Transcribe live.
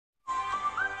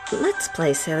Let's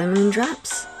play Sailor Moon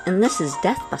Drops, and this is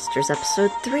Deathbusters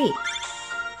Episode 3.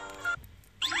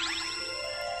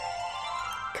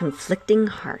 Conflicting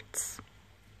Hearts.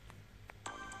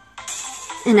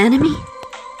 An enemy?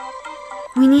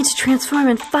 We need to transform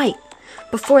and fight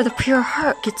before the pure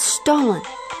heart gets stolen.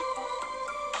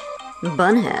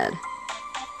 Bunhead.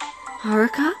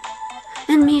 Haruka?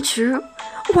 And Michiru?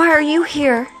 Why are you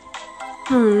here?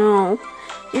 Oh no.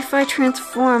 If I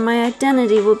transform, my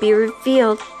identity will be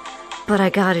revealed. But I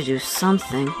gotta do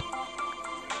something.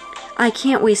 I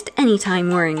can't waste any time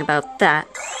worrying about that.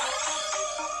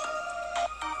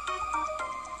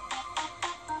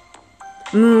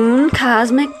 Moon,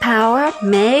 cosmic power,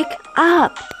 make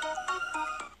up!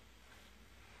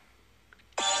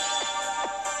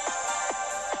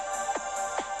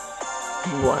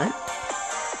 What?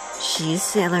 She's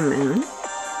Sailor Moon?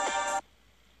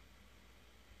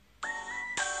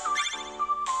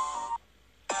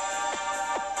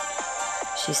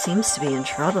 She seems to be in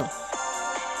trouble.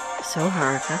 So,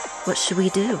 Haruka, what should we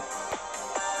do?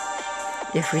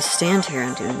 If we stand here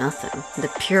and do nothing, the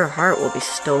pure heart will be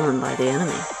stolen by the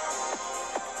enemy.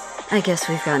 I guess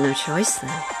we've got no choice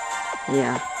then.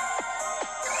 Yeah.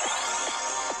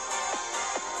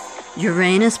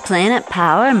 Uranus planet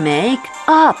power, make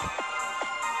up!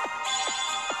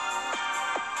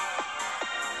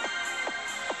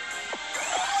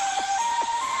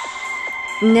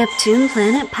 Neptune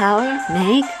planet power,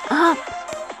 make up!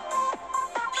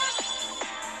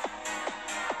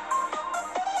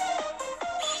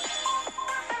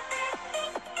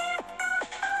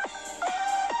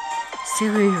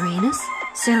 Sailor Uranus?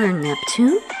 Sailor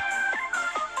Neptune?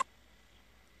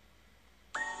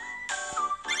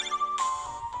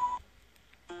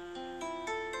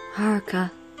 Haruka,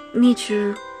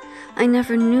 Michiru, I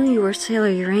never knew you were Sailor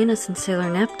Uranus and Sailor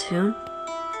Neptune.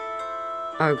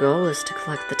 Our goal is to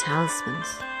collect the talismans.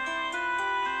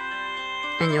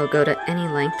 And you'll go to any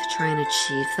length to try and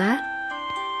achieve that?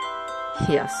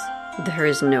 Yes, there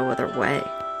is no other way.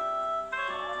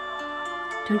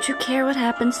 Don't you care what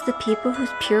happens to the people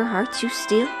whose pure hearts you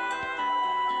steal?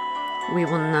 We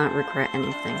will not regret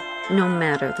anything, no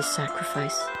matter the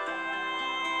sacrifice.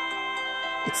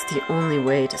 It's the only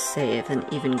way to save an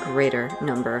even greater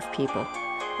number of people.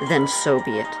 Then so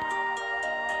be it.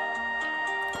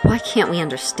 Why can't we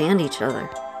understand each other?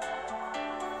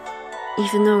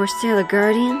 Even though we're Sailor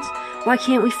Guardians, why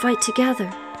can't we fight together?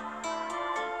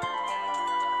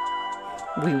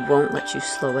 We won't let you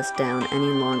slow us down any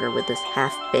longer with this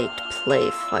half-baked play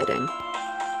fighting.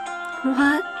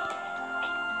 What?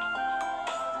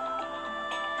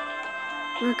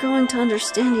 We're going to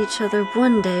understand each other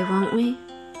one day, won't we?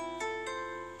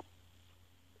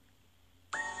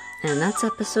 And that's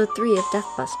episode 3 of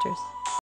Deathbusters.